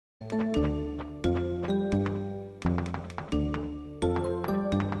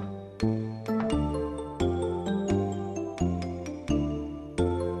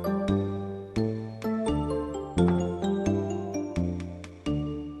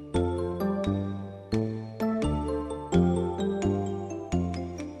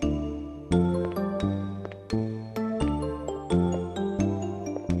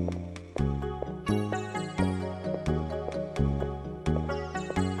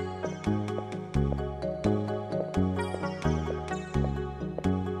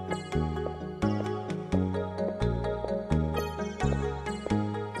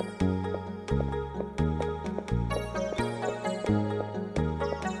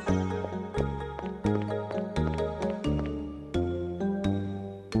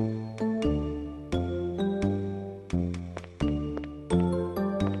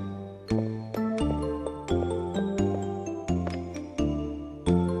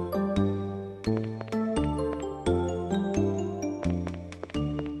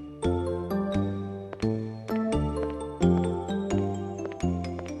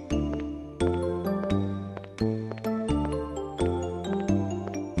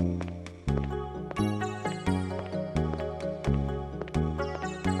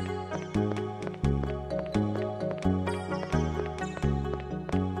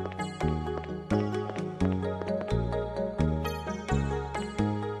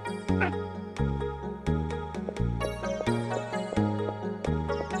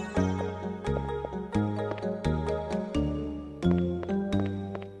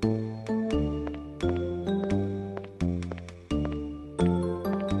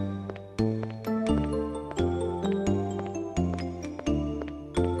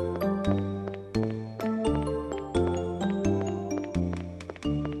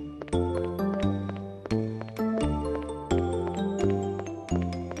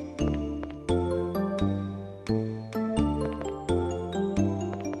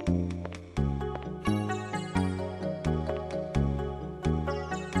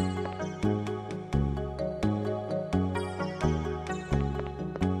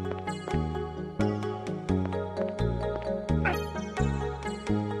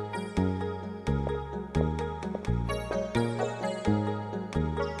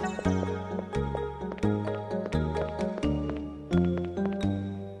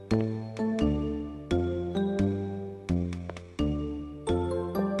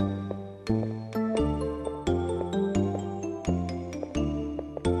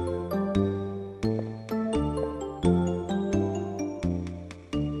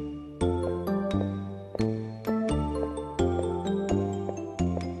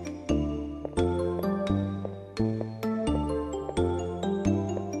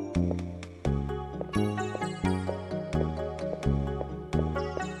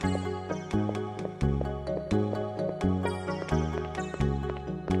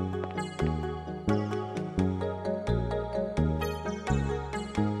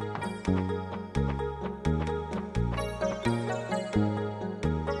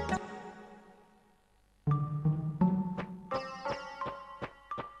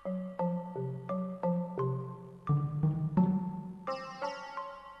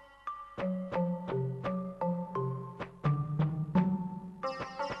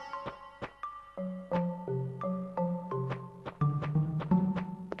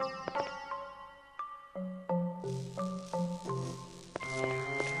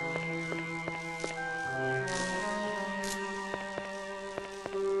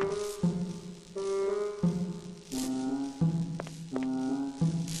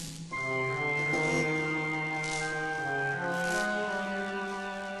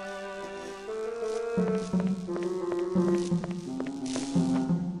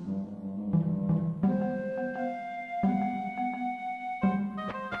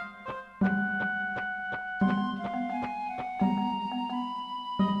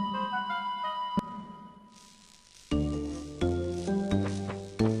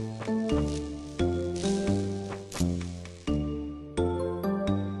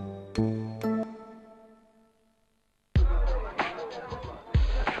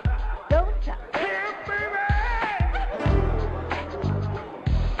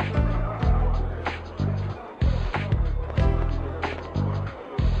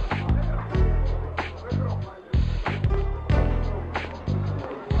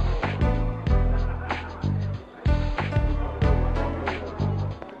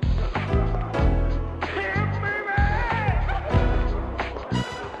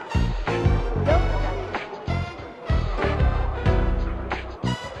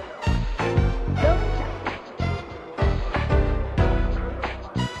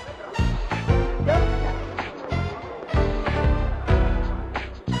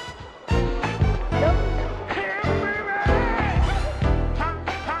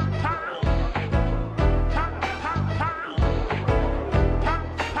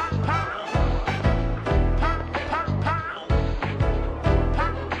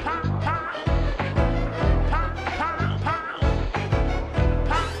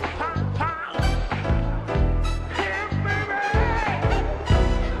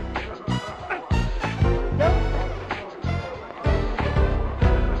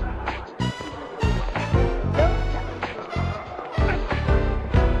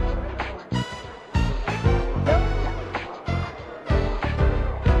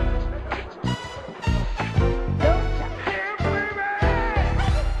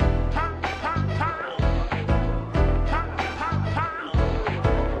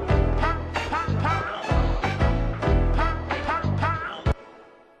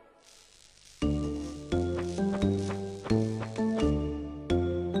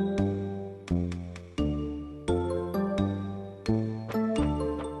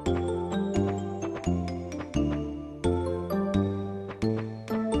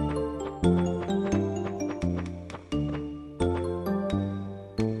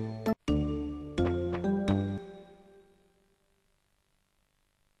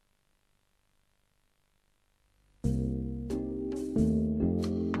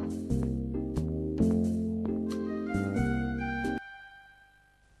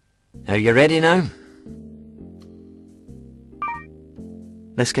Are you ready now?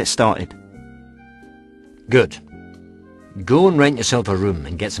 Let's get started. Good. Go and rent yourself a room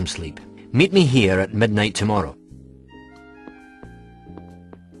and get some sleep. Meet me here at midnight tomorrow.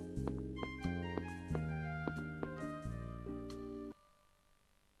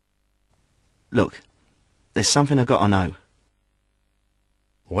 Look, there's something I gotta know.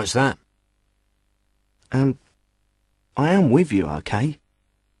 What's that? I am with you, okay?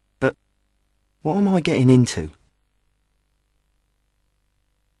 But what am I getting into?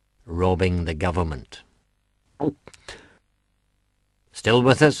 Robbing the government. Still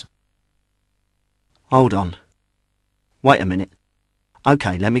with us? Hold on. Wait a minute.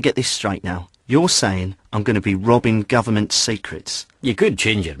 Okay, let me get this straight now. You're saying I'm going to be robbing government secrets. You could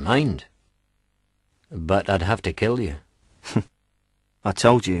change your mind. But I'd have to kill you. I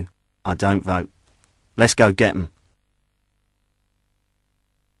told you, I don't vote. Let's go get 'em.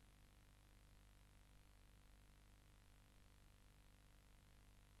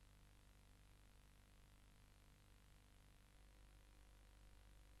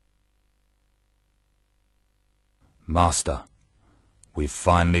 Master, we've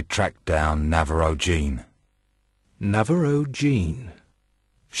finally tracked down Navarro Jean. Navarro Jean?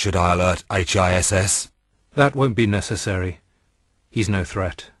 Should I alert HISS? That won't be necessary. He's no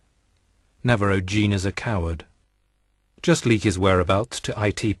threat. Navarro Jean is a coward. Just leak his whereabouts to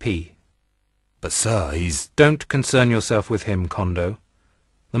ITP. But sir, he's... Don't concern yourself with him, Kondo.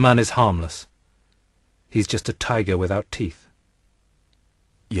 The man is harmless. He's just a tiger without teeth.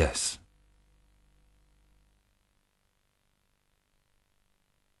 Yes.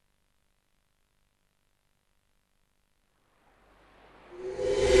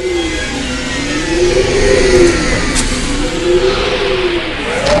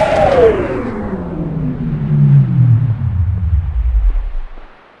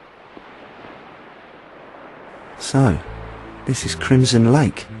 So, this is Crimson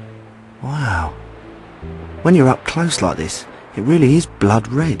Lake. Wow. When you're up close like this, it really is blood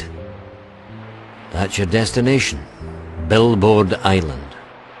red. That's your destination. Billboard Island.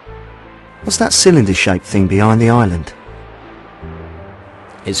 What's that cylinder-shaped thing behind the island?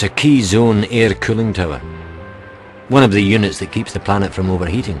 It's a key zone air cooling tower. One of the units that keeps the planet from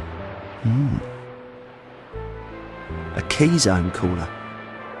overheating. A key zone cooler.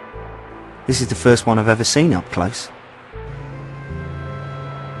 This is the first one I've ever seen up close.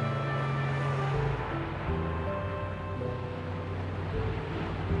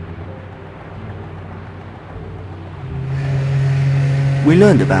 We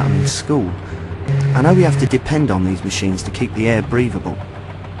learned about them in school. I know we have to depend on these machines to keep the air breathable.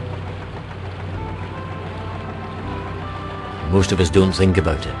 Most of us don't think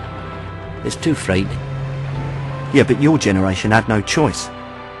about it. It's too frightening. Yeah, but your generation had no choice.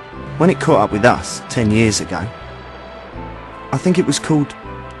 When it caught up with us 10 years ago, I think it was called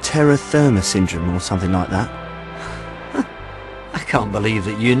terra firma syndrome or something like that. I can't believe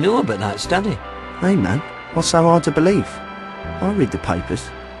that you know about that study. Hey man, what's so hard to believe? I read the papers.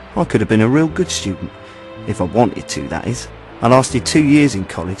 I could have been a real good student. If I wanted to, that is. I lasted 2 years in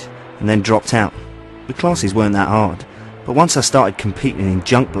college and then dropped out. The classes weren't that hard, but once I started competing in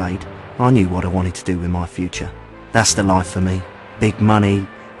junk blade, I knew what I wanted to do with my future. That's the life for me. Big money,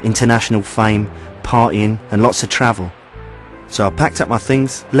 international fame, partying and lots of travel. So I packed up my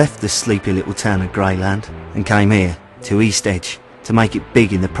things, left the sleepy little town of Greyland and came here to East Edge to make it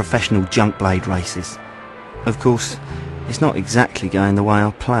big in the professional junk blade races. Of course, it's not exactly going the way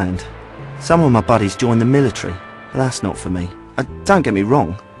I planned. Some of my buddies joined the military, but that's not for me. Don't get me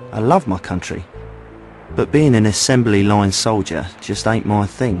wrong, I love my country. But being an assembly line soldier just ain't my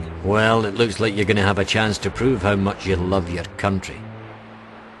thing. Well, it looks like you're going to have a chance to prove how much you love your country.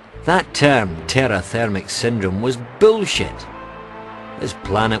 That term, terrathermic syndrome, was bullshit. This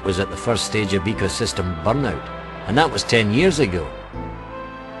planet was at the first stage of ecosystem burnout, and that was 10 years ago.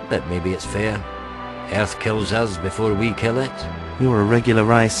 But maybe it's fair. Earth kills us before we kill it. You're a regular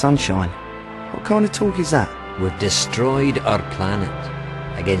ray of sunshine. What kind of talk is that? We've destroyed our planet.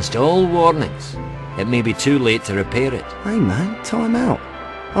 Against all warnings. It may be too late to repair it. Hey man, time out.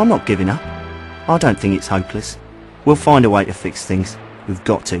 I'm not giving up. I don't think it's hopeless. We'll find a way to fix things. We've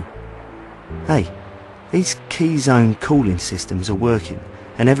got to. Hey, these key zone cooling systems are working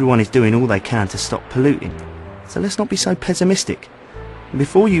and everyone is doing all they can to stop polluting. So let's not be so pessimistic.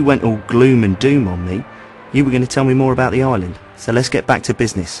 Before you went all gloom and doom on me, you were going to tell me more about the island. So let's get back to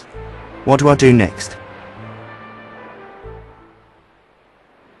business. What do I do next?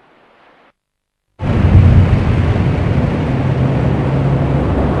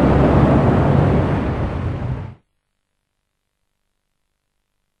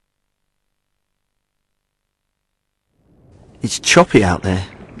 It's choppy out there.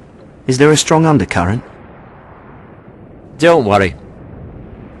 Is there a strong undercurrent? Don't worry.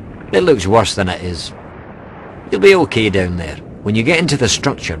 It looks worse than it is. You'll be okay down there. When you get into the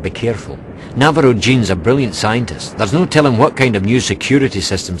structure, be careful. Navarro Jean's a brilliant scientist. There's no telling what kind of new security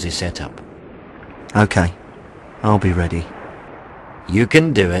systems he set up. Okay. I'll be ready. You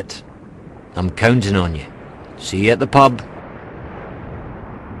can do it. I'm counting on you. See you at the pub.